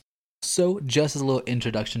So just as a little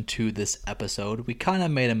introduction to this episode, we kind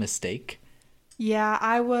of made a mistake. Yeah,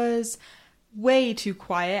 I was way too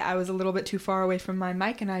quiet. I was a little bit too far away from my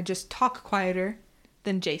mic, and I just talk quieter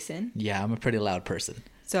than Jason. Yeah, I'm a pretty loud person.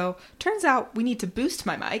 So turns out we need to boost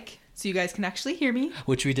my mic so you guys can actually hear me.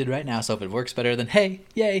 Which we did right now, so if it works better, then hey,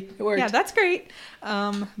 yay, it worked. Yeah, that's great.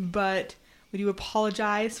 But we do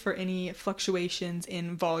apologize for any fluctuations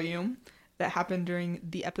in volume that happened during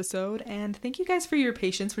the episode, and thank you guys for your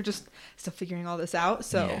patience. We're just still figuring all this out,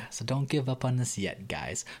 so don't give up on this yet,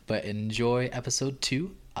 guys, but enjoy episode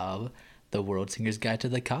 2 of the World Singer's Guide to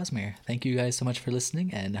the Cosmere. Thank you guys so much for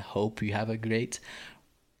listening, and hope you have a great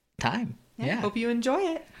time. Hope you enjoy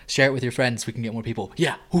it. Share it with your friends so we can get more people.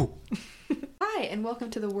 Yeah. Ooh. Hi, and welcome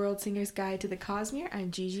to the World Singer's Guide to the Cosmere. I'm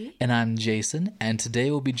Gigi. And I'm Jason, and today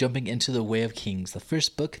we'll be jumping into The Way of Kings, the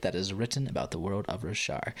first book that is written about the world of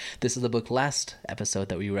Roshar. This is the book last episode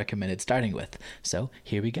that we recommended starting with, so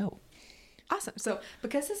here we go. Awesome. So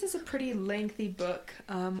because this is a pretty lengthy book,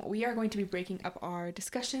 we are going to be breaking up our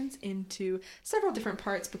discussions into several different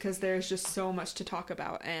parts because there's just so much to talk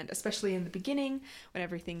about, and especially in the beginning when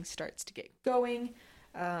everything starts to get going,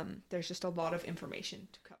 there's just a lot of information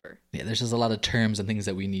to cover. Yeah, there's just a lot of terms and things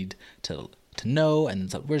that we need to know,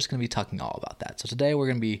 and so we're just going to be talking all about that. So today we're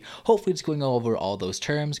going to be hopefully just going over all those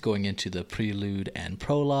terms, going into the prelude and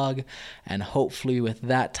prologue, and hopefully with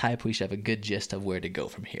that type we should have a good gist of where to go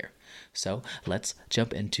from here. So let's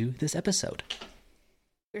jump into this episode.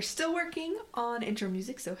 We're still working on intro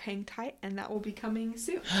music, so hang tight, and that will be coming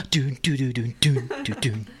soon. Doon, doon, doon, doon, doon, doon,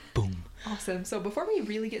 doon, boom. Awesome. So before we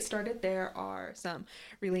really get started, there are some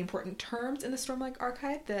really important terms in the Stormlight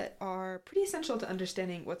Archive that are pretty essential to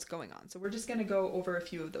understanding what's going on. So we're just going to go over a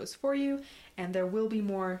few of those for you, and there will be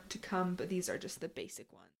more to come, but these are just the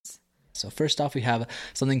basic ones. So first off, we have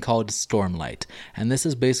something called Stormlight, and this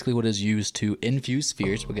is basically what is used to infuse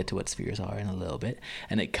spheres. We'll get to what spheres are in a little bit,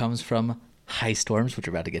 and it comes from high storms, which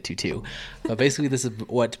we're about to get to too. But basically, this is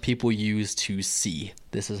what people use to see.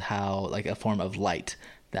 This is how, like, a form of light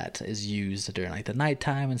that is used during, like, the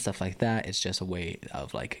nighttime and stuff like that. It's just a way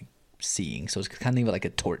of, like, seeing. So it's kind of like a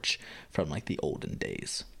torch from, like, the olden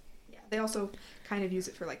days. Yeah, they also kind of use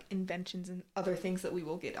it for, like, inventions and other things that we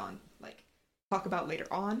will get on, like, talk about later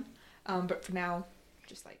on. But for now,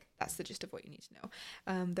 just like that's the gist of what you need to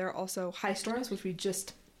know. There are also high storms, which we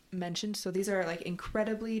just mentioned. So these are like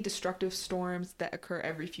incredibly destructive storms that occur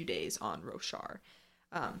every few days on Roshar.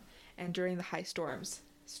 And during the high storms,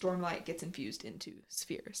 stormlight gets infused into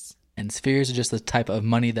spheres. And spheres are just the type of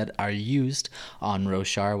money that are used on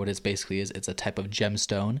Roshar. What it basically is, it's a type of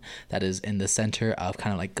gemstone that is in the center of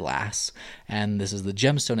kind of like glass. And this is the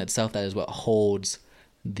gemstone itself that is what holds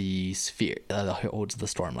the sphere, holds the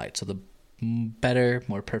stormlight. So the better,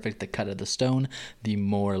 more perfect the cut of the stone, the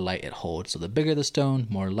more light it holds. So the bigger the stone,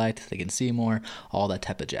 more light, they can see more, all that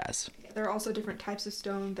type of jazz. There are also different types of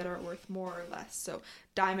stone that are worth more or less. So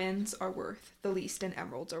diamonds are worth the least and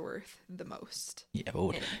emeralds are worth the most. Yeah,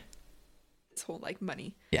 but this whole like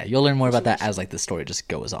money. Yeah, you'll learn more about that as like the story just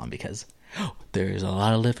goes on, because there's a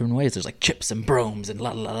lot of different ways. There's like chips and bromes and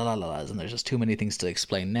la la la la la, and there's just too many things to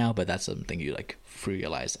explain now, but that's something you like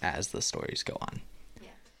realize as the stories go on. Yeah.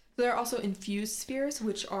 So there are also infused spheres,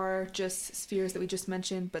 which are just spheres that we just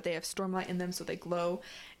mentioned, but they have stormlight in them, so they glow.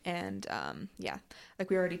 And like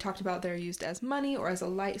we already talked about, they're used as money or as a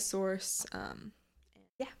light source.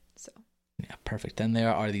 Yeah, perfect. Then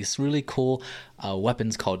there are these really cool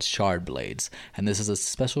weapons called shard blades. And this is a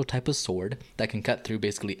special type of sword that can cut through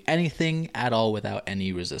basically anything at all without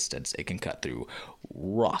any resistance. It can cut through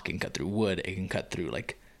rock, it can cut through wood, it can cut through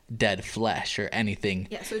like dead flesh or anything.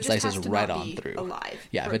 Yeah, so it just slices has to right not on be through. Alive.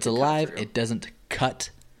 Yeah, if it's alive, it doesn't cut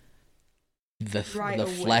the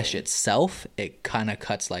flesh itself. It kind of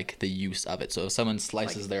cuts like the use of it. So if someone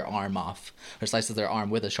slices their arm off or slices their arm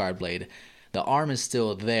with a shard blade, the arm is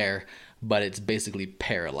still there, but it's basically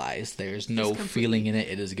paralyzed. There's no feeling in it.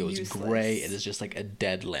 It just goes gray. It is just like a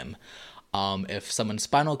dead limb. If someone's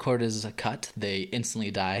spinal cord is cut, they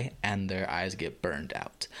instantly die and their eyes get burned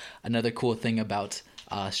out. Another cool thing about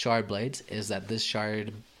shard blades is that this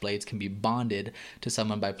shard blades can be bonded to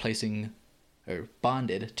someone by placing or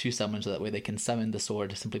bonded to someone so that way they can summon the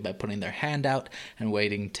sword simply by putting their hand out and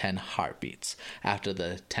waiting 10 heartbeats. After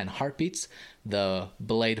the 10 heartbeats, the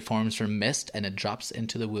blade forms from mist and it drops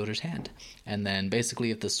into the wielder's hand. And then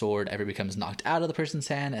basically if the sword ever becomes knocked out of the person's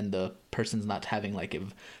hand and the person's not having like a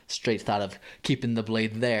straight thought of keeping the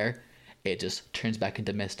blade there, it just turns back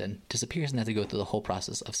into mist and disappears, and they have to go through the whole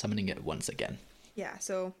process of summoning it once again. Yeah,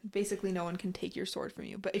 so basically no one can take your sword from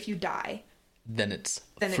you, but if you die, then it's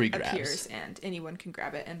free grabs. Appears and anyone can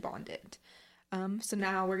grab it and bond it. So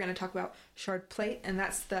now we're going to talk about shard plate, and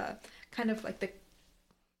that's the kind of like the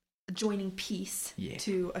joining piece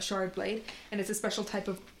to a shard blade, and it's a special type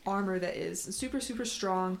of armor that is super, super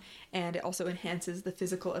strong, and it also enhances the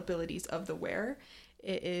physical abilities of the wearer.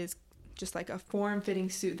 It is just like a form-fitting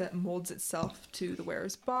suit that molds itself to the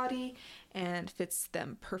wearer's body and fits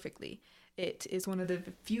them perfectly. It is one of the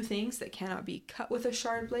few things that cannot be cut with a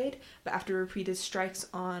shard blade, but after repeated strikes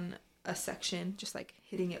on a section, just like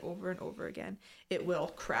hitting it over and over again, it will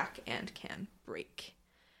crack and can break.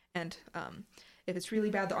 And if it's really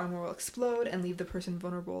bad, the armor will explode and leave the person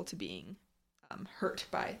vulnerable to being hurt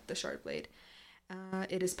by the shard blade.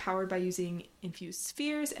 It is powered by using infused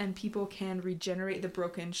spheres, and people can regenerate the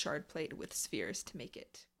broken shard plate with spheres to make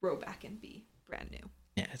it grow back and be brand new.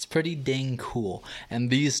 Yeah, it's pretty dang cool. And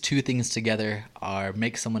these two things together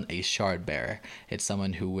make someone a shard bearer. It's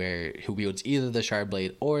someone who wields either the shard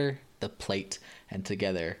blade or the plate, and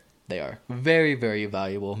together they are very, very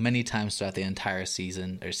valuable. Many times throughout the entire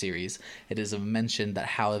season or series, it is mentioned that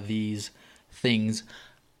how these things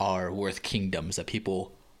are worth kingdoms, that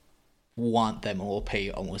people want them and will pay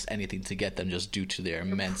almost anything to get them just due to their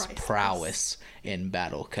immense prowess in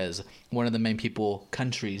battle. Because one of the main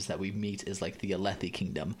countries that we meet is like the Alethi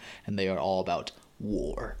kingdom, and they are all about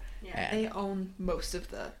war. Yeah, and they own most of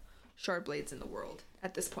the shard blades in the world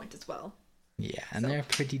at this point as well. Yeah, and they're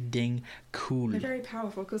pretty dang cool. They're very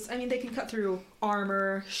powerful because, I mean, they can cut through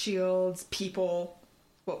armor, shields, people.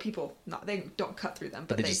 Well, people, they don't cut through them,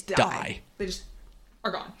 but they just die. They just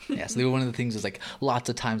are gone. Yeah, so one of the things is like lots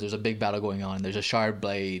of times there's a big battle going on. There's a shard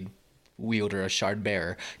blade wielder, a shard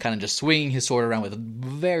bearer, kind of just swinging his sword around with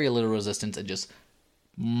very little resistance and just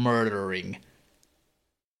murdering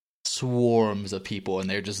swarms of people, and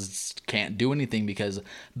they just can't do anything because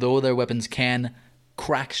though their weapons can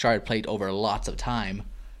crack shard plate over lots of time,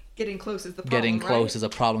 getting close is the problem. Getting close is a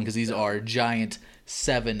problem because these are giant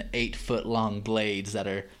 7-8 foot long blades that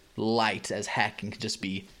are light as heck and can just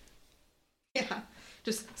be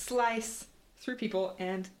just slice through people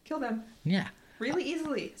and kill them. Yeah. Really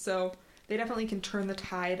easily. So they definitely can turn the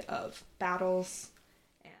tide of battles.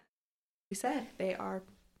 And we said they are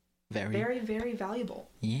very, very, very valuable.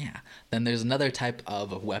 Yeah. Then there's another type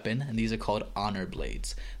of weapon, and these are called honor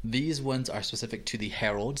blades. These ones are specific to the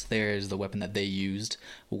heralds. There's the weapon that they used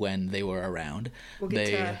when they were around. We'll get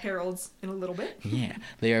to heralds in a little bit. Yeah.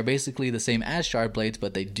 They are basically the same as shard blades,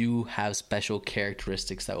 but they do have special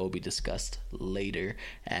characteristics that will be discussed later.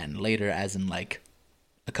 And later as in like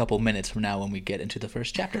a couple minutes from now when we get into the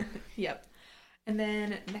first chapter. Yep. And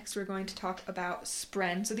then next we're going to talk about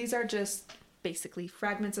spren. So these are just basically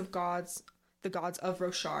fragments of gods, the gods of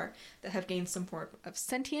Roshar, that have gained some form of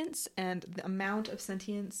sentience, and the amount of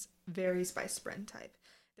sentience varies by spren type.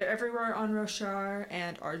 They're everywhere on Roshar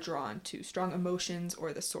and are drawn to strong emotions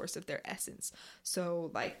or the source of their essence.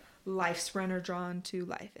 So like life spren are drawn to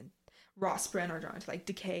life, and rot spren are drawn to like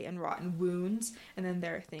decay and rot and wounds. And then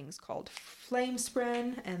there are things called flame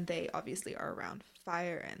spren, and they obviously are around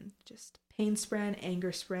fire, and just pain spren,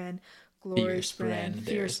 anger spren, glory spren,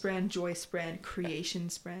 fear spren, joy spren, creation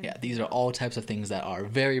spren. Yeah, these are all types of things that are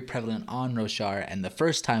very prevalent on Roshar, and the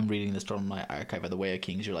first time reading the Stormlight Archive of the Way of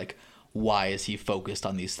Kings, you're like, why is he focused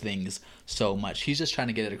on these things so much? He's just trying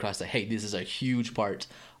to get it across that, hey, this is a huge part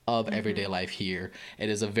of everyday life here. It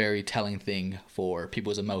is a very telling thing for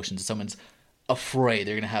people's emotions. If someone's afraid,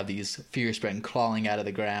 they're going to have these fear spren crawling out of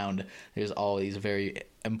the ground. There's all these very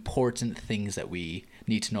important things that we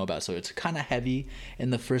need to know about. So it's kind of heavy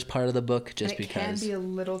in the first part of the book just because it can be a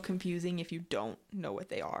little confusing if you don't know what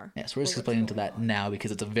they are. Yeah, so we're just explaining to that now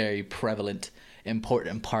because it's a very prevalent,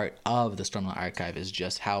 important part of the Stormlight Archive is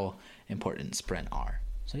just how important spren are.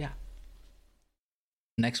 So yeah.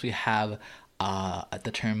 Next we have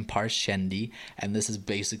the term Parshendi, and this is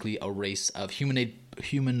basically a race of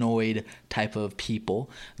humanoid type of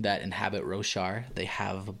people that inhabit Roshar. They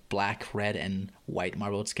have black, red, and white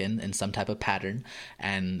marbled skin in some type of pattern,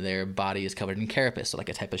 and their body is covered in carapace, so like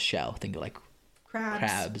a type of shell. Think of like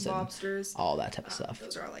crabs lobsters, and all that type of stuff.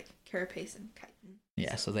 Those are like carapace and chitin.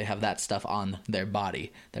 Yeah, so they have that stuff on their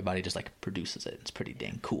body. Their body just like produces it. It's pretty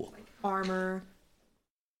dang cool. Like armor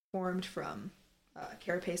formed from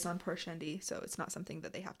carapace on Parshendi, so it's not something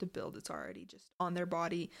that they have to build. It's already just on their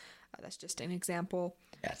body. That's just an example.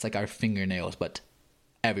 Yeah, it's like our fingernails, but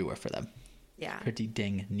everywhere for them. Yeah. Pretty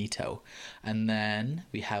dang neato. And then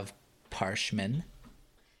we have Parshmen.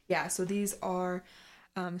 Yeah, so these are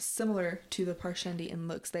similar to the Parshendi in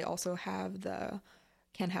looks. They also have the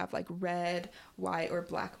can have like red, white, or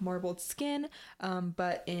black marbled skin.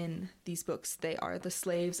 But in these books, they are the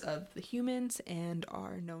slaves of the humans and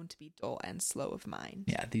are known to be dull and slow of mind.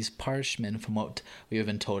 Yeah, these parshmen, from what we have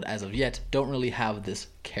been told as of yet, don't really have this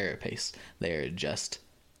carapace. They're just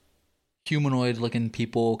humanoid-looking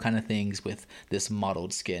people kind of things with this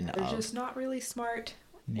mottled skin. They're just not really smart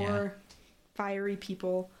or fiery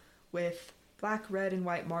people with black, red, and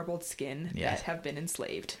white marbled skin that have been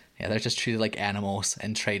enslaved. Yeah, they're just treated like animals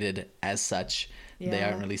and traded as such. Yeah. They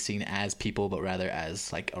aren't really seen as people, but rather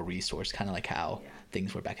as like a resource, kind of like how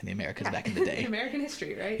things were back in the Americas back in the day. American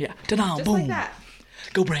history, right? Yeah. Ta-da, just boom. Like that.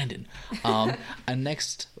 Go Brandon. A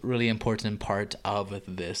next really important part of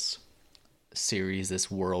this series,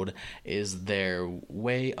 this world, is their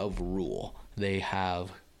way of rule. They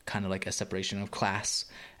have kind of like a separation of class,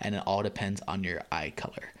 and it all depends on your eye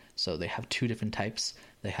color. So they have two different types.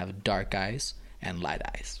 They have dark eyes and light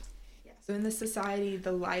eyes. Yeah. So in this society,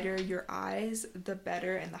 the lighter your eyes, the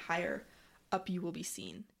better and the higher up you will be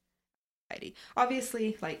seen.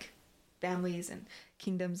 Obviously, like families and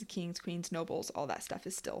kingdoms, kings, queens, nobles, all that stuff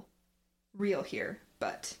is still real here,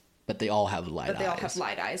 but they all have light eyes. But they all have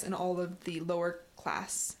light eyes, and all of the lower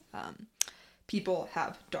class people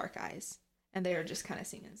have dark eyes. And they are just kind of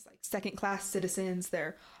seen as like second class citizens.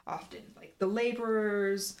 They're often like the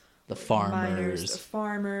laborers, the farmers, miners, the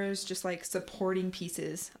farmers, just like supporting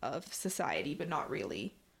pieces of society, but not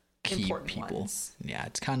really key important people. Ones. Yeah,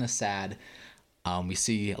 it's kind of sad. We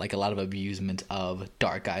see like a lot of abusement of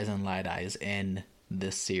dark eyes and light eyes in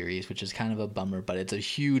this series, which is kind of a bummer, but it's a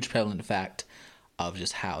huge prevalent fact of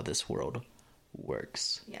just how this world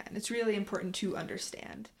works. Yeah, and it's really important to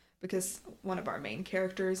understand, because one of our main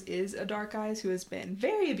characters is a dark eyes who has been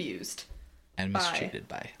very abused and mistreated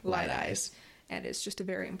by light eyes. And it's just a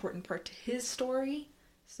very important part to his story.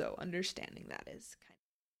 So understanding that is kind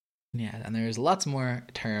of... Yeah, and there's lots more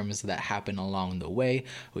terms that happen along the way.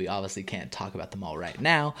 We obviously can't talk about them all right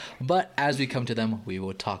now, but as we come to them, we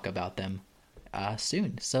will talk about them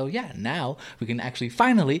soon. So yeah, now we can actually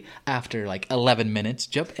finally, after like 11 minutes,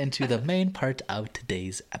 jump into the main part of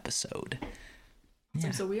today's episode.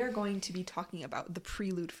 Yeah. So we are going to be talking about the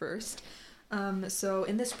prelude first. So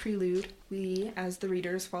in this prelude, we, as the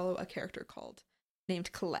readers, follow a character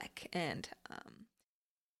named Collect. And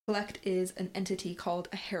Collect is an entity called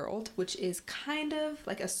a herald, which is kind of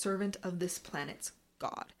like a servant of this planet's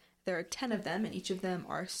god. There are 10 of them, and each of them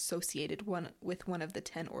are associated with one of the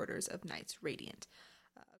 10 orders of Knights Radiant.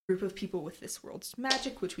 A group of people with this world's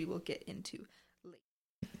magic, which we will get into later.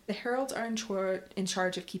 The heralds are in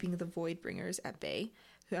charge of keeping the Voidbringers at bay,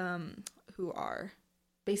 who are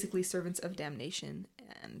basically servants of damnation,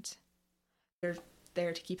 and they're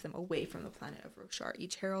there to keep them away from the planet of Roshar.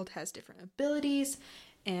 Each herald has different abilities,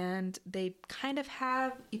 and they kind of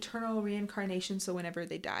have eternal reincarnation, so whenever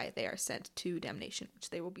they die, they are sent to damnation,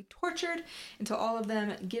 which they will be tortured until all of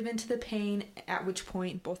them give in to the pain, at which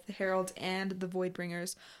point both the heralds and the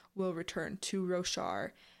Voidbringers will return to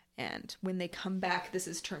Roshar. And when they come back, this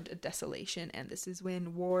is termed a desolation, and this is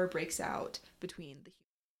when war breaks out between the humans.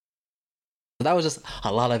 So that was just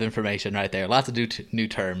a lot of information right there. Lots of new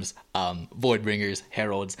terms. Voidbringers,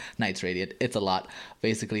 heralds, Knights Radiant. It's a lot.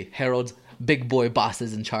 Basically, heralds, big boy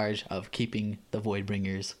bosses in charge of keeping the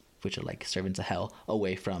Voidbringers, which are like servants of hell,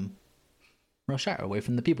 away from Roshar, away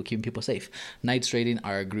from the people, keeping people safe. Knights Radiant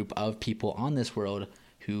are a group of people on this world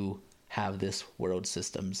who have this world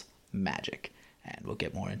system's magic. And we'll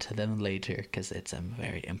get more into them later because it's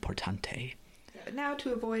very importante. Yeah, but now,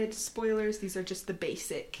 to avoid spoilers, these are just the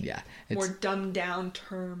basic, more dumbed down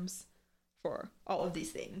terms for all of these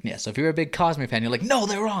things. Yeah, so if you're a big Cosmere fan, you're like, no,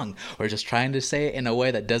 they're wrong. We're just trying to say it in a way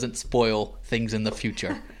that doesn't spoil things in the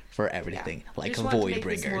future for everything, like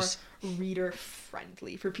Voidbringers. More reader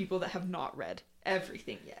friendly for people that have not read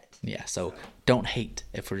everything yet. Yeah, so don't hate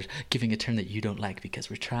if we're giving a term that you don't like, because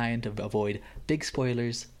we're trying to avoid big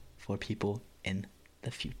spoilers for people in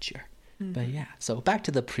the future. Mm-hmm. But yeah, so back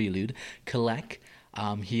to the prelude. Collect,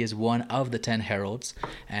 he is one of the 10 heralds,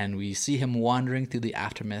 and we see him wandering through the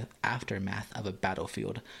aftermath of a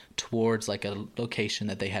battlefield towards like a location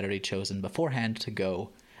that they had already chosen beforehand to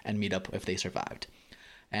go and meet up if they survived.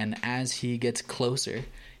 And as he gets closer,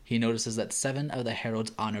 he notices that 7 of the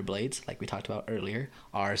herald's honor blades, like we talked about earlier,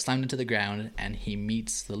 are slammed into the ground, and he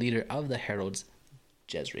meets the leader of the heralds,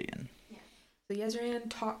 Jezrien. Yeah. So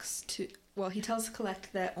Jezrien he tells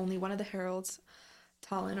Collect that only one of the heralds,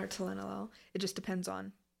 Talon or Talenelel, it just depends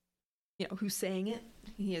on, who's saying it.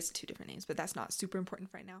 He has 2 different names, but that's not super important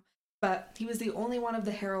right now. But he was the only one of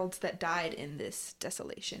the heralds that died in this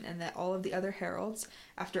desolation, and that all of the other heralds,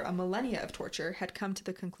 after a millennia of torture, had come to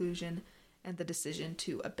the conclusion and the decision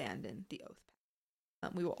to abandon the oath.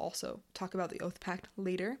 We will also talk about the Oath Pact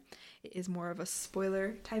later. It is more of a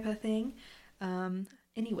spoiler type of thing.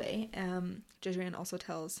 Anyway, Jezrien also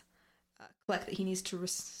tells Collect that he needs to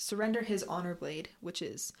surrender his honor blade, which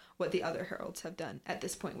is what the other heralds have done at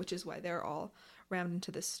this point, which is why they're all rammed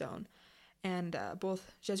into this stone. And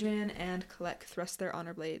both Jezrien and Collect thrust their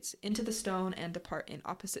honor blades into the stone and depart in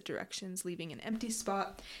opposite directions, leaving an empty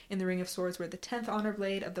spot in the Ring of Swords where the 10th honor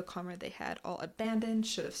blade of the comrade they had all abandoned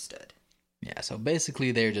should have stood. Yeah, so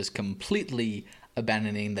basically they're just completely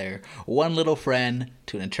abandoning their one little friend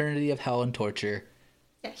to an eternity of hell and torture.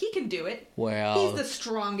 Yeah, he can do it. Well, he's the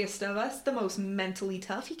strongest of us, the most mentally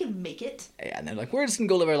tough. He can make it. Yeah, and they're like, we're just going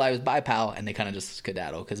to go live our lives. Bye, pal. And they kind of just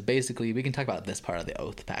skedaddle. Because basically, we can talk about this part of the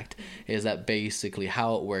Oath Pact, is that basically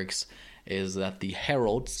how it works is that the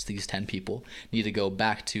heralds, these 10 people, need to go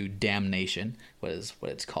back to damnation, what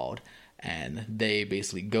it's called. And they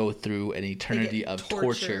basically go through an eternity of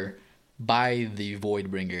torture by the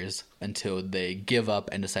Voidbringers until they give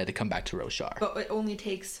up and decide to come back to Roshar. But it only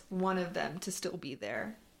takes one of them to still be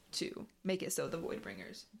there to make it so the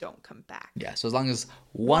Voidbringers don't come back. Yeah, so as long as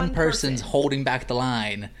one person's holding back the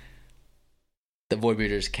line, the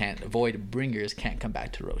Voidbringers can't come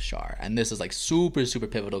back to Roshar. And this is like super, super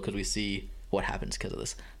pivotal because we see what happens because of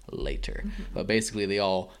this later. Mm-hmm. But basically they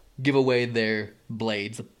all give away their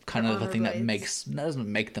blades, kind of a thing that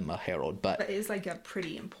doesn't make them a herald, but is like a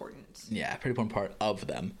pretty important part of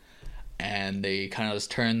them. And they kind of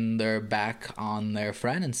just turned their back on their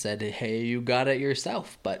friend and said, hey, you got it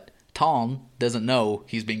yourself. But Tom doesn't know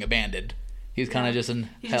he's being abandoned. He's kind of just in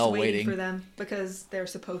hell waiting for them because they're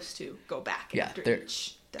supposed to go back after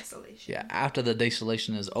each desolation. Yeah, after the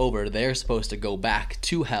desolation is over, they're supposed to go back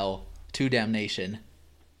to hell, to damnation,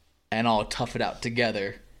 and all tough it out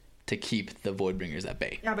together to keep the Voidbringers at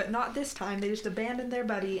bay. Yeah, but not this time. They just abandoned their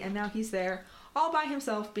buddy, and now he's there all by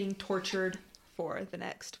himself being tortured for the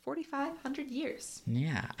next 4,500 years.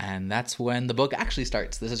 Yeah, and that's when the book actually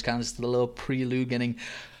starts. This is kind of just a little prelude, getting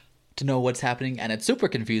to know what's happening, and it's super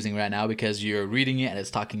confusing right now because you're reading it and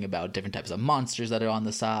it's talking about different types of monsters that are on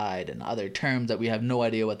the side and other terms that we have no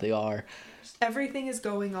idea what they are. Everything is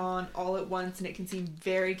going on all at once, and it can seem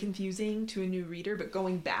very confusing to a new reader, but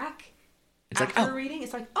going back after reading,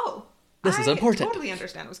 it's like, this is important. I totally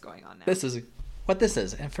understand what's going on now. This is what this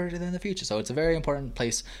is, and further in the future. So it's a very important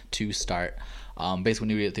place to start. Basically, when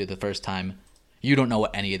you read it through the first time, you don't know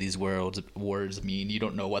what any of these words mean. You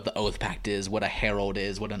don't know what the Oath Pact is, what a herald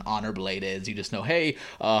is, what an honor blade is. You just know, hey,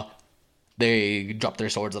 they dropped their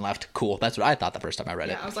swords and left. Cool. That's what I thought the first time I read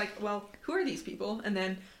it. Yeah, I was like, well, who are these people? And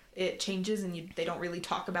then it changes, and they don't really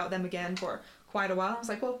talk about them again for quite a while. I was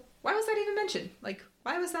like, well, why was that even mentioned? Like,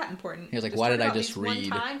 why was that important? He was like, why did I just read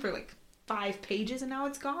one time for like 5 pages and now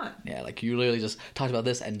it's gone? Yeah, like you literally just talked about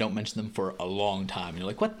this and don't mention them for a long time. And you're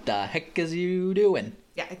like, what the heck is you doing?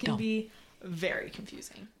 Yeah, it can be very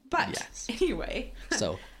confusing. But anyway,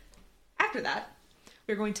 so after that,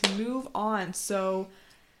 we're going to move on. So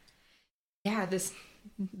yeah, with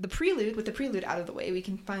the prelude out of the way, we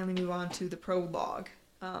can finally move on to the prologue.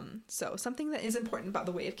 So something that is important about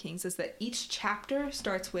the Way of Kings is that each chapter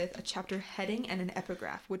starts with a chapter heading and an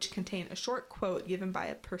epigraph, which contain a short quote given by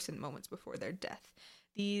a person moments before their death.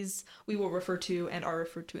 These we will refer to and are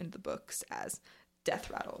referred to in the books as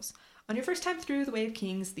death rattles. On your first time through the Way of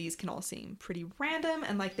Kings, these can all seem pretty random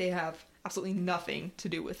and like they have absolutely nothing to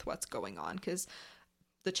do with what's going on, because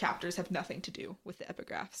the chapters have nothing to do with the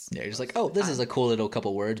epigraphs. Yeah, you're just like, oh, this is a cool little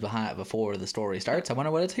couple words before the story starts. I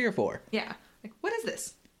wonder what it's here for. Yeah. Like, what is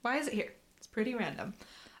this? Why is it here? It's pretty random.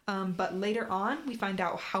 But later on, we find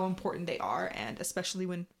out how important they are, and especially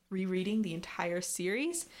when rereading the entire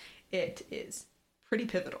series, it is pretty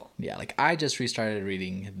pivotal. Yeah, like I just started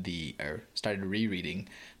rereading the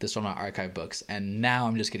Stormlight Archive books, and now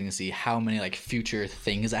I'm just getting to see how many like future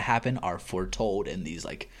things that happen are foretold in these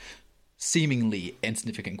like seemingly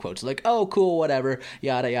insignificant quotes, like, oh, cool, whatever,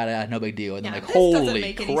 yada yada, no big deal. And then like,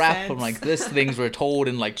 holy crap, I'm like, this things were told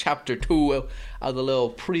in like chapter 2 of the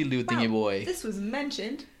little prelude thingy boy. This was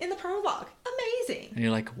mentioned in the prologue. Amazing. And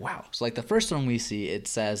you're like, wow. So like the first one we see, it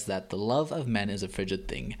says that the love of men is a frigid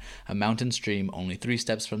thing, a mountain stream only 3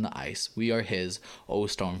 steps from the ice. We are his, O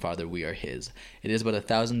Stormfather, we are his. It is but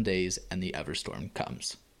 1,000 days, and the Everstorm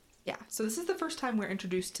comes. Yeah, so this is the first time we're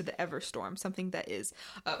introduced to the Everstorm, something that is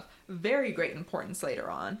of very great importance later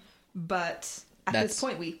on. But at this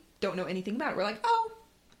point, we don't know anything about it. We're like, oh,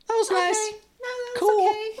 that was nice. No,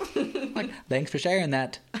 that was cool. Like, thanks for sharing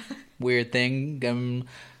that weird thing.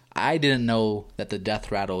 I didn't know that the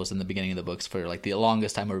death rattles in the beginning of the books for like the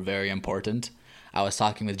longest time were very important. I was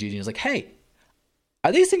talking with Gigi and I was like, hey,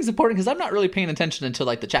 Are these things important? Because I'm not really paying attention until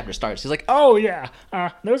like the chapter starts. He's like, oh yeah,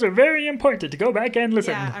 those are very important to go back and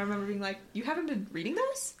listen. Yeah, I remember being like, you haven't been reading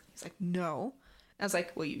those? He's like, no. I was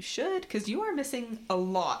like, well, you should, because you are missing a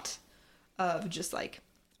lot of just like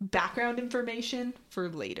background information for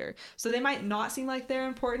later. So they might not seem like they're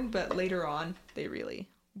important, but later on they really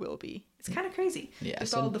will be. It's kind of crazy. Yeah,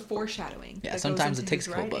 just all the foreshadowing. Yeah, sometimes it takes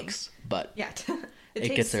a couple books, but yeah,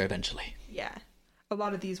 it gets there eventually. Yeah. A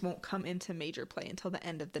lot of these won't come into major play until the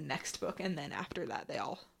end of the next book, and then after that they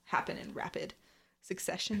all happen in rapid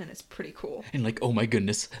succession, and it's pretty cool. And like, oh my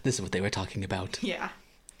goodness, this is what they were talking about. Yeah.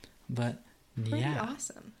 But pretty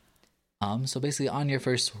awesome. So basically on your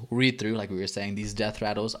first read through, like we were saying, these death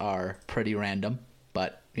rattles are pretty random,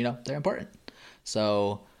 but you know, they're important.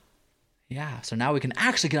 So yeah, so now we can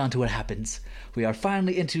actually get on to what happens. We are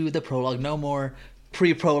finally into the prologue. No more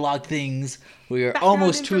pre-prologue things. We are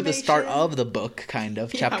almost to the start of the book, kind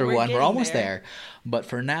of. Chapter 1. We're almost there. But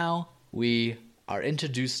for now, we are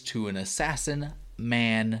introduced to an assassin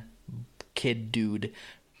man, kid dude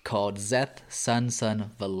called Szeth Son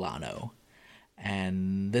Villano.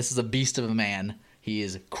 And this is a beast of a man. He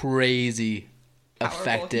is crazy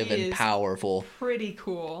effective and powerful. Pretty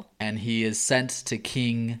cool. And he is sent to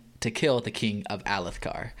kill the king of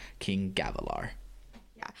Alethkar, King Gavilar.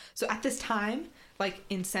 Yeah. So at this time, like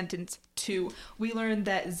in sentence 2, we learn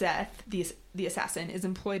that Szeth, the assassin, is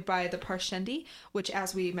employed by the Parshendi, which,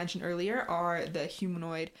 as we mentioned earlier, are the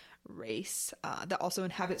humanoid race that also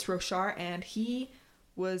inhabits Roshar, and he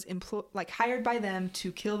was hired by them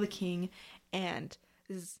to kill the king. And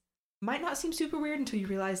this might not seem super weird until you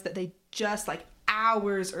realize that they just like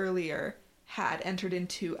hours earlier had entered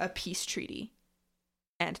into a peace treaty,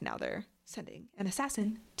 and now they're sending an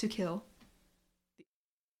assassin to kill.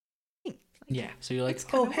 Yeah, so you're like,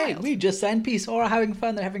 oh, hey, we just signed peace, or having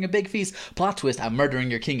fun, they're having a big feast. Plot twist, I'm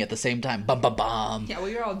murdering your king at the same time. Bum, bum, bum. Yeah, well,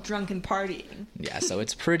 you're all drunk and partying. Yeah, so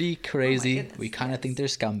it's pretty crazy. We kind of think they're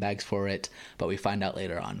scumbags for it, but we find out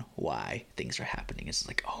later on why things are happening. It's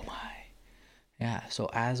like, oh my. Yeah, so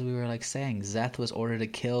as we were like saying, Szeth was ordered to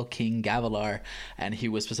kill King Gavilar, and he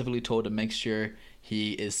was specifically told to make sure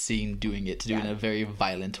he is seen doing it, to do it in a very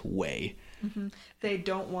violent way. Mm-hmm. They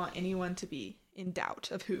don't want anyone to be in doubt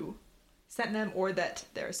of who sent them, or that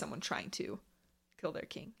there is someone trying to kill their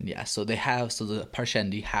king. Yeah, so the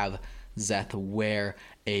Parshendi have Szeth wear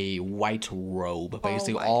a white robe,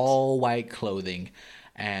 basically all white clothing,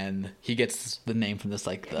 and he gets the name from this,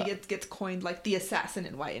 like he gets coined like the assassin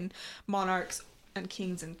in white, and monarchs and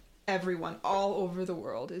kings and everyone all over the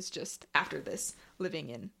world is just after this, living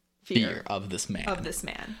in fear of this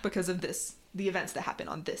man because of the events that happen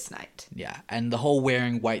on this night. Yeah, and the whole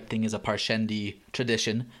wearing white thing is a Parshendi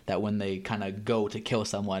tradition, that when they kind of go to kill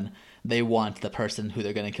someone, they want the person who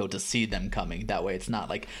they're going to kill to see them coming. That way it's not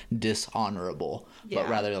like dishonorable, but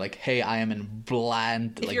rather like, hey, I am in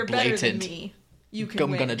blatant, if you're better than me, you can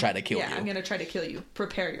I'm going to try to kill you. Yeah, I'm going to try to kill you.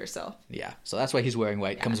 Prepare yourself. Yeah, so that's why he's wearing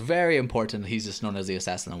white. Comes very important. He's just known as the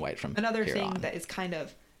assassin in white from another here thing on. That is kind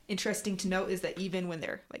of interesting to note is that even when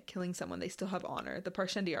they're like killing someone, they still have honor. The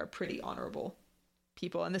Parshendi are pretty honorable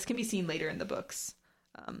people, and this can be seen later in the books.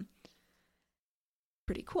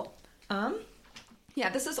 Pretty cool. Yeah,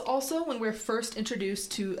 this is also when we're first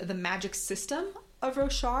introduced to the magic system of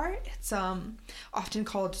Roshar. It's often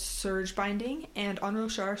called surge binding, and on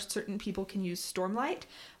Roshar, certain people can use Stormlight,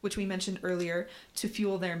 which we mentioned earlier, to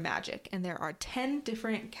fuel their magic. And there are 10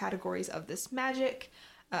 different categories of this magic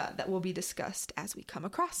that will be discussed as we come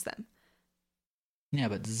across them. Yeah,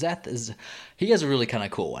 but Szeth he has a really kind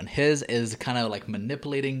of cool one. His is kind of like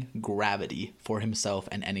manipulating gravity for himself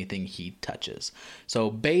and anything he touches. So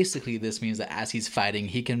basically this means that as he's fighting,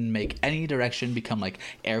 he can make any direction become, like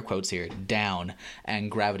air quotes here, down, and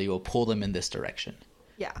gravity will pull them in this direction.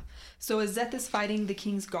 Yeah. So as Szeth is fighting the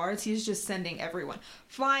king's guards, he's just sending everyone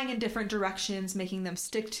flying in different directions, making them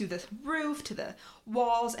stick to the roof, to the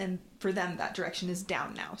walls, and for them that direction is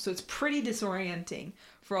down now. So it's pretty disorienting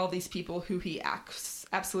for all these people who he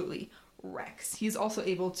absolutely wrecks. He's also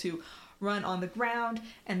able to run on the ground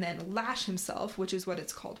and then lash himself, which is what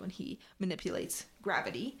it's called when he manipulates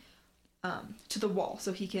gravity, to the wall.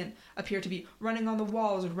 So he can appear to be running on the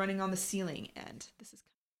walls or running on the ceiling, and this is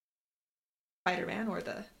Spider-Man or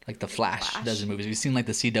the Flash does in movies. We've seen like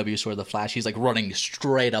the CW story of the Flash. He's like running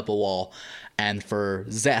straight up a wall, and for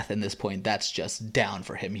Szeth in this point, that's just down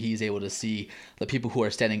for him. He's able to see the people who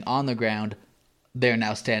are standing on the ground. They're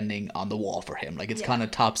now standing on the wall for him. Like it's kind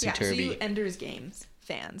of topsy-turvy. Yeah, so you Ender's Games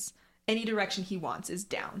fans, any direction he wants is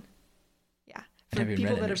down. Yeah, for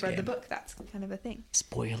people that have read the book, that's kind of a thing.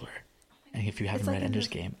 Spoiler. And if you haven't read Ender's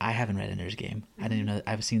Game, I haven't read Ender's Game. I didn't even know.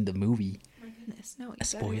 I've seen the movie. Oh my goodness, no! A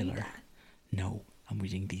spoiler. No, I'm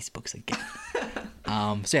reading these books again.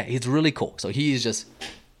 So yeah, it's really cool. So he's just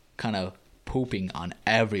kind of pooping on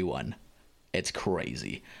everyone. It's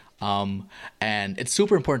crazy. And it's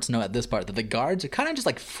super important to know at this part that the guards are kind of just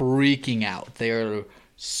like freaking out. They're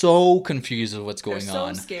so confused with what's going on.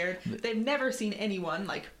 They're so scared. They've never seen anyone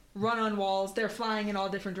like run on walls. They're flying in all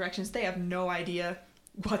different directions. They have no idea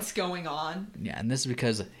what's going on. Yeah, and this is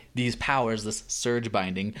because these powers, this surge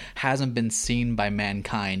binding, hasn't been seen by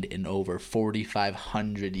mankind in over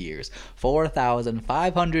 4,500 years.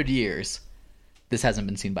 4,500 years. This hasn't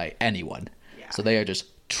been seen by anyone. Yeah. So they are just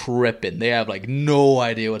tripping. They have like no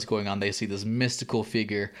idea what's going on. They see this mystical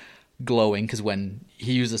figure glowing, because when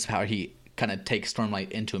he uses power, he kind of takes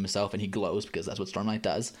Stormlight into himself and he glows, because that's what Stormlight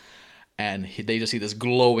does. And they just see this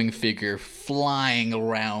glowing figure flying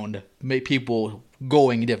around, make people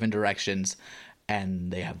going different directions,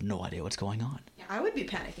 and they have no idea what's going on. Yeah, I would be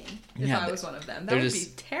panicking if I was one of them. That would be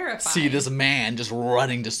terrifying. See this man just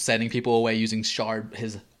running, just sending people away using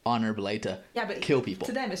his honor blade to kill people.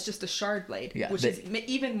 To them, it's just a shard blade, which is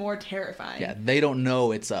even more terrifying. Yeah, they don't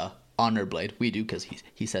know it's a honor blade. We do, because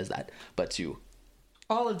he says that. But to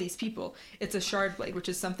all of these people, it's a shard blade, which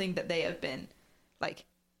is something that they have been like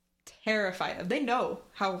terrified of. They know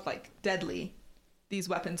how like deadly these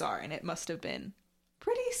weapons are, and it must have been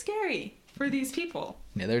pretty scary for these people.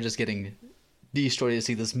 Yeah, they're just getting destroyed to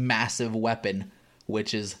see this massive weapon,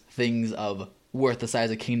 which is things of worth the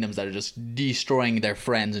size of kingdoms, that are just destroying their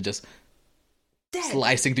friends and just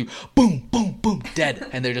slicing through, boom, boom, boom, dead.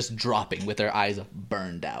 And they're just dropping with their eyes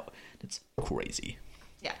burned out. It's crazy.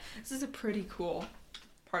 Yeah, this is a pretty cool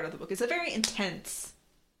part of the book. It's a very intense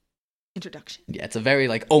introduction. Yeah, it's a very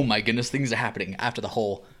like, oh my goodness, things are happening after the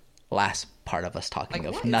whole last part of us talking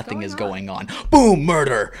like, of nothing is going on. Boom,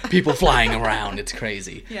 murder, people flying around. It's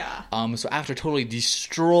crazy. Yeah. So after totally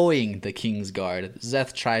destroying the King's Guard,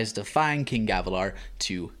 Szeth tries to find King Gavilar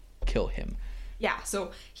to kill him. Yeah,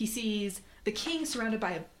 so he sees the king surrounded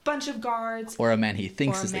by a bunch of guards. Or a man he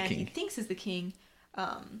thinks is the king. He thinks is the king.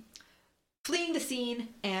 Fleeing the scene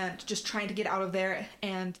and just trying to get out of there,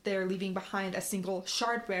 and they're leaving behind a single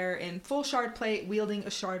shard bearer in full shard plate, wielding a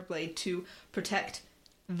shard blade to protect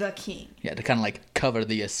the king. Yeah, to kind of like cover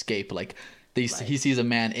the escape. Like he sees a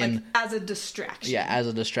man in like, as a distraction. Yeah, as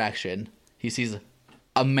a distraction. He sees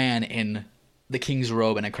a man in the king's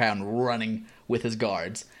robe and a crown running with his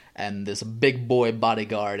guards, and this big boy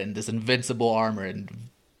bodyguard and this invincible armor and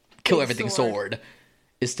kill big everything sword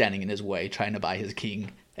is standing in his way, trying to buy his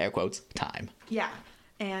king, air quotes, time. Yeah,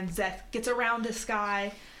 and Szeth gets around this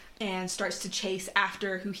guy and starts to chase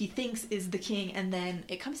after who he thinks is the king, and then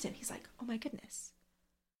it comes to him. He's like, oh my goodness.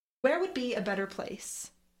 Where would be a better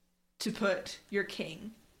place to put your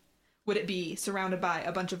king? Would it be surrounded by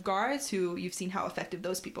a bunch of guards who you've seen how effective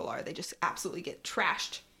those people are? They just absolutely get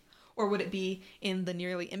trashed. Or would it be in the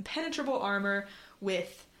nearly impenetrable armor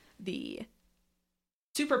with the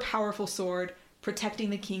super powerful sword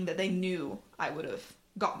protecting the king that they knew I would have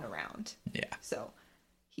gotten around? Yeah. So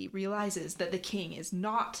he realizes that the king is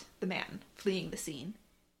not the man fleeing the scene,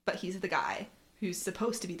 but he's the guy who's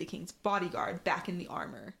supposed to be the king's bodyguard back in the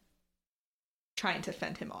armor, trying to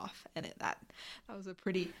fend him off. And that was a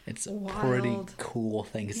pretty cool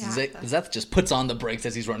thing. Yeah. Szeth just puts on the brakes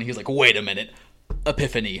as he's running. He's like, wait a minute.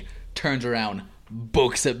 Epiphany. Turns around,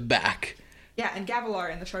 books it back. Yeah, and Gavilar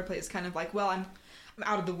in the shard plate is kind of like, well, I'm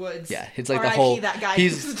out of the woods. Yeah, it's like the whole that guy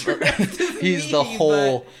he's the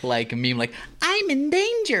whole like meme, like I'm in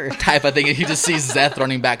danger type of thing, and he just sees Szeth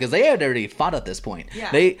running back, because they had already fought at this point. Yeah.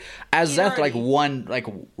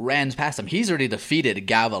 Szeth ran past him. He's already defeated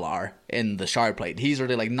Gavilar in the shard plate. He's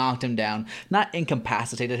already like knocked him down, not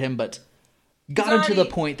incapacitated him, but got him to the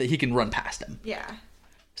point that he can run past him. Yeah.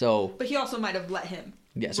 So, but he also might have let him.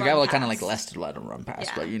 Yeah, so Gavilar kind of like lets to let him run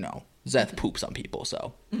past, but Szeth poops on people,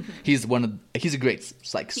 so he's a great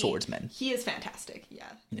like swordsman. He is fantastic, yeah.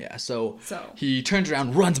 Yeah, so he turns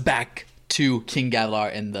around, runs back to King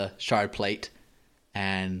Gavilar in the shard plate,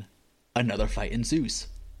 and another fight ensues.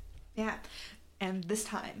 Yeah, and this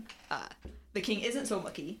time, the king isn't so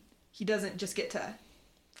lucky. He doesn't just get to,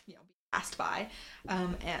 be passed by,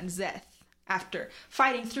 and Szeth, after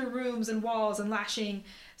fighting through rooms and walls and lashing,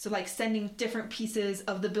 so like sending different pieces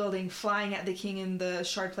of the building flying at the king in the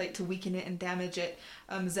shard plate to weaken it and damage it,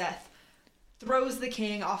 Szeth throws the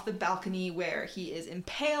king off the balcony, where he is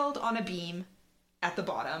impaled on a beam at the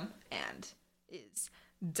bottom and is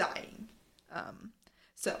dying.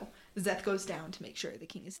 So Szeth goes down to make sure the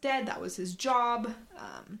king is dead. That was his job.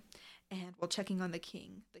 And while checking on the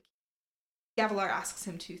king, Gavilar asks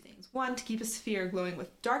him two things. One, to keep a sphere glowing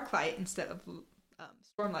with dark light instead of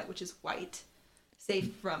stormlight, which is white,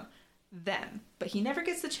 safe from them, but he never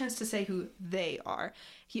gets the chance to say who they are.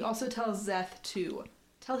 He also tells Szeth to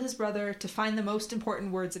tell his brother to find the most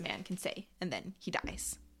important words a man can say, and then he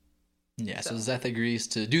dies. Yeah, so Szeth agrees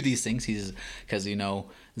to do these things. Because,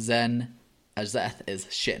 Szeth is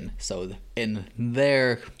Shin. So in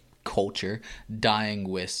their culture, dying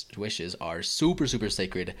wishes are super, super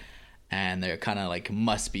sacred, and they're kind of like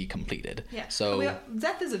must be completed. Yeah. So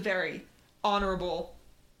Szeth is a very honorable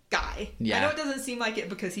guy. Yeah. I know it doesn't seem like it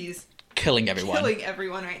because he's killing everyone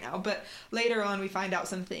right now, but later on we find out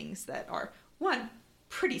some things that are, one,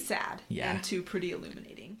 pretty sad, and two, pretty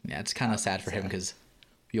illuminating. Yeah, it's kind of sad for him because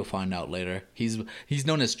you'll find out later. He's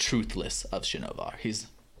known as Truthless of Shinovar. He's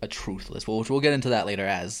a Truthless. We'll get into that later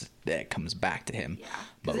as it comes back to him. Yeah,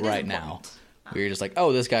 but right now, we're just like,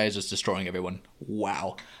 oh, this guy is just destroying everyone.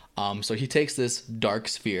 Wow. So he takes this dark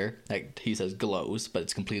sphere that he says glows, but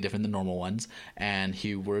it's completely different than normal ones, and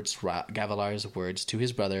he words Gavilar's words to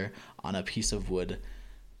his brother on a piece of wood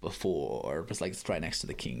it's like right next to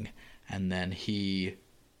the king, and then he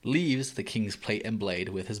leaves the king's plate and blade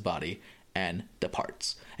with his body and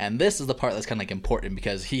departs. And this is the part that's kind of like important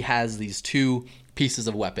because he has these two pieces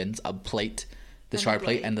of weapons, a plate, the shard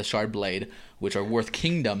plate and the shard blade, which are worth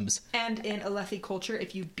kingdoms. And in Alethi culture,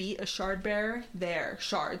 if you beat a shard bearer, their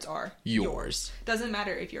shards are yours. Doesn't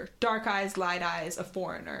matter if you're dark eyes, light eyes, a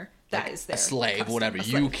foreigner, that is their a slave, custom. whatever.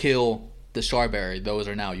 You kill the shard bearer, those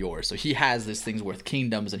are now yours. So he has these things worth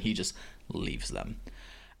kingdoms, and he just leaves them.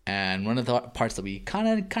 And one of the parts that we kind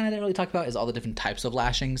of didn't really talk about is all the different types of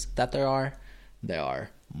lashings that there are. There are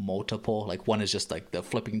multiple. Like one is just like the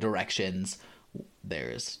flipping directions.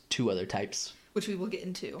 There's two other types, which we will get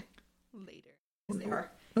into later. They are.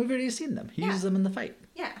 We've already seen them. He uses them in the fight.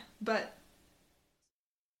 Yeah, but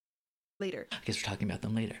later. I guess we're talking about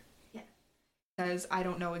them later. Yeah, because I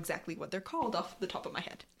don't know exactly what they're called off the top of my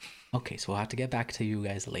head. Okay, so we'll have to get back to you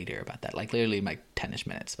guys later about that. Like literally like 10-ish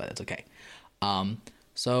minutes, but it's okay.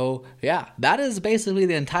 So yeah, that is basically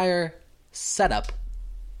the entire setup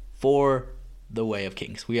for The Way of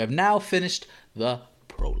Kings. We have now finished the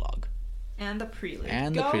prologue. And the prelude.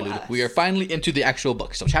 Us. We are finally into the actual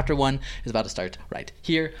book. So chapter 1 is about to start right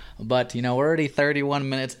here. But, we're already 31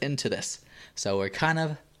 minutes into this. So we kind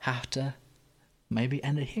of have to maybe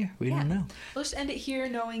end it here. We don't know. We'll just end it here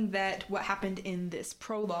knowing that what happened in this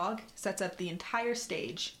prologue sets up the entire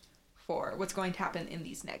stage for what's going to happen in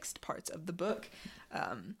these next parts of the book.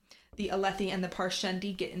 The Alethi and the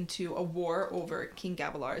Parshendi get into a war over King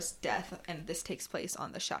Gavilar's death, and this takes place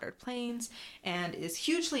on the Shattered Plains and is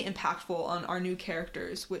hugely impactful on our new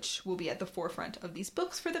characters, which will be at the forefront of these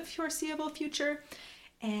books for the foreseeable future.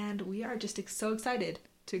 And we are just so excited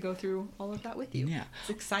to go through all of that with you. Yeah. It's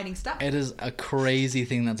exciting stuff. It is a crazy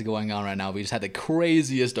thing that's going on right now. We just had the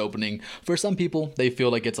craziest opening. For some people, they feel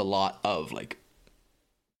like it's a lot of like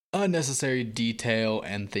unnecessary detail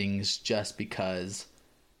and things just because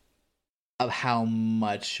of how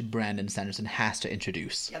much Brandon Sanderson has to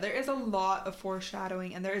introduce. Yeah, there is a lot of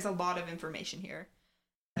foreshadowing, and there is a lot of information here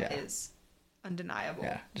that is undeniable.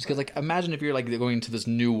 Yeah, just because, like, imagine if you're, like, going into this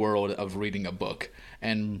new world of reading a book,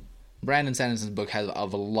 and Brandon Sanderson's book has a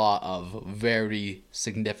lot of very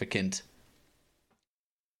significant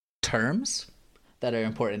terms that are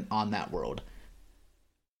important on that world.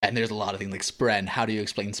 And there's a lot of things, like Spren. How do you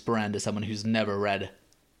explain Spren to someone who's never read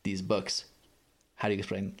these books? How do you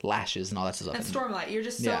explain lashes and all that stuff? And Stormlight, you're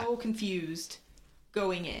just so confused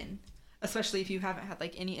going in, especially if you haven't had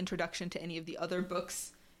like any introduction to any of the other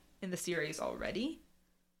books in the series already.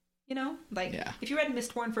 If you read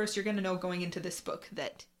Mistborn first, you're going to know going into this book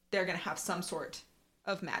that they're going to have some sort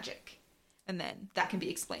of magic, and then that can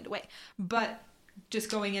be explained away. But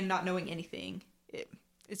just going in not knowing anything,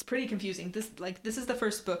 it's pretty confusing. This is the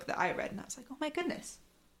first book that I read, and I was like, oh my goodness,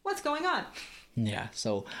 what's going on? Yeah,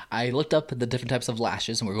 so I looked up the different types of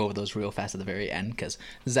lashes, and we'll go over those real fast at the very end, because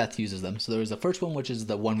Szeth uses them. So there's the first one, which is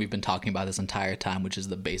the one we've been talking about this entire time, which is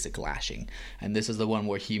the basic lashing. And this is the one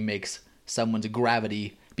where he makes someone's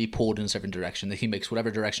gravity be pulled in a certain direction, that he makes whatever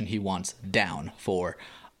direction he wants down for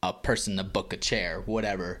a person, a book, a chair,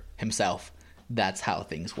 whatever, himself. That's how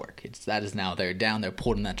things work. That is now they're down, they're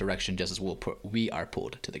pulled in that direction just as we are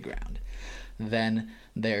pulled to the ground. Then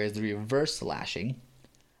there is the reverse lashing,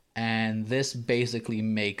 and this basically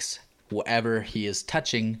makes whatever he is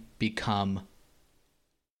touching become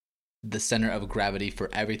the center of gravity for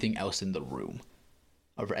everything else in the room,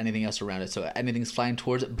 or for anything else around it. So anything's flying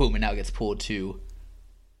towards it, boom, and now it gets pulled to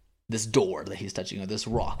this door that he's touching, or this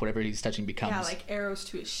rock, whatever he's touching becomes... Yeah, like arrows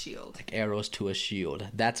to his shield. Like arrows to a shield.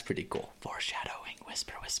 That's pretty cool. Foreshadowing.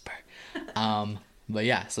 Whisper, whisper. But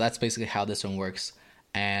yeah, so that's basically how this one works.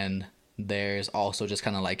 And There's also just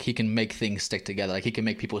kind of like he can make things stick together. Like he can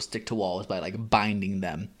make people stick to walls by like binding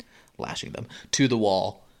them, lashing them to the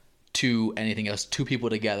wall, to anything else, two people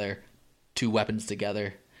together, two weapons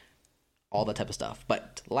together, all that type of stuff.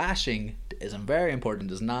 But lashing is very important,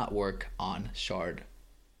 does not work on shard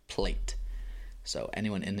plate. So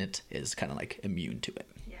anyone in it is kind of like immune to it.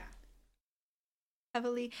 Yeah.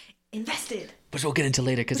 Heavily invested. Which we'll get into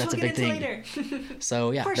later because that's a big thing. Later.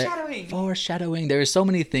 So yeah. Foreshadowing. There are so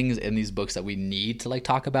many things in these books that we need to like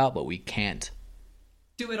talk about, but we can't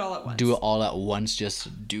do it all at once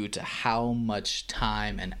just due to how much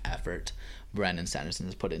time and effort Brandon Sanderson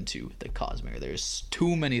has put into the Cosmere. There's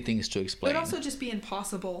too many things to explain. It would also just be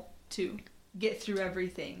impossible to get through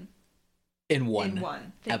everything in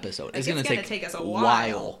one episode. Like it's going to take us a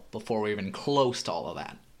while before we're even close to all of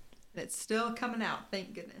that. It's still coming out,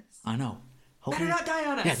 thank goodness. I know. Hopefully, better not die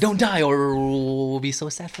on us. Yeah, don't die or we'll be so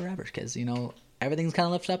sad forever because, you know, everything's kind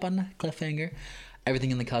of left up on a cliffhanger.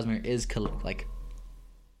 Everything in the Cosmere is like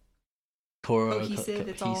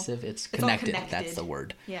cohesive. It's connected. That's the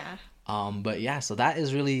word. Yeah. But yeah, so that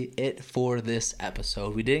is really it for this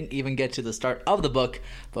episode. We didn't even get to the start of the book,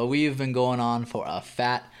 but we've been going on for a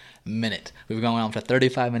fat minute. We've been going on for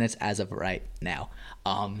 35 minutes as of right now.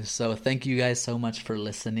 So thank you guys so much for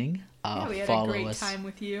listening. We had a great time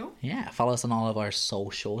with you. Yeah, follow us on all of our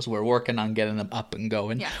socials. We're working on getting them up and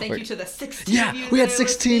going. Yeah, thank you to the 16 of you. Yeah, we had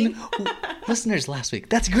 16 listeners last week.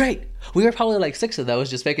 That's great. We were probably like 6 of those,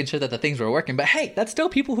 just making sure that the things were working. But hey, that's still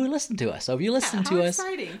people who listen to us. So if you listen to us,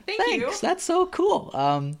 exciting. Thanks. You. That's so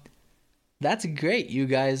cool. That's great. You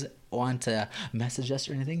guys want to message us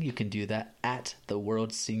or anything, you can do that at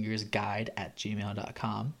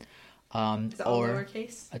theworldsingersguide@gmail.com. Is it all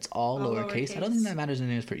lowercase? It's all lowercase. I don't think that matters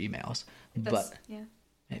anyways for emails. But yeah,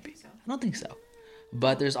 maybe. I don't think so.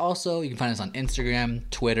 But there's also, you can find us on Instagram,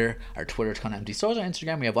 Twitter. Our Twitter's kind of empty. So is our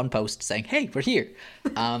Instagram. We have one post saying, hey, we're here.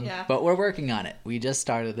 Yeah. But we're working on it. We just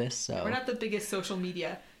started this, so. We're not the biggest social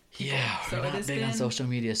media people, we're not big on social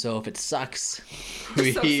media. So if it sucks,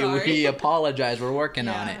 we apologize. We're working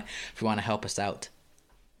on it. If you want to help us out.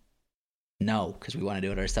 No, because we want to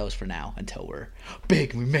do it ourselves for now until we're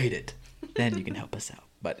big and we made it. Then you can help us out.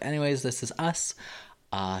 But anyways, this is us.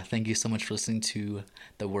 Thank you so much for listening to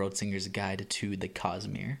the World Singer's Guide to the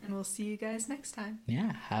Cosmere. And we'll see you guys next time.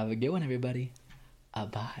 Yeah, have a good one, everybody.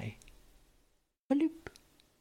 Bye. Bloop.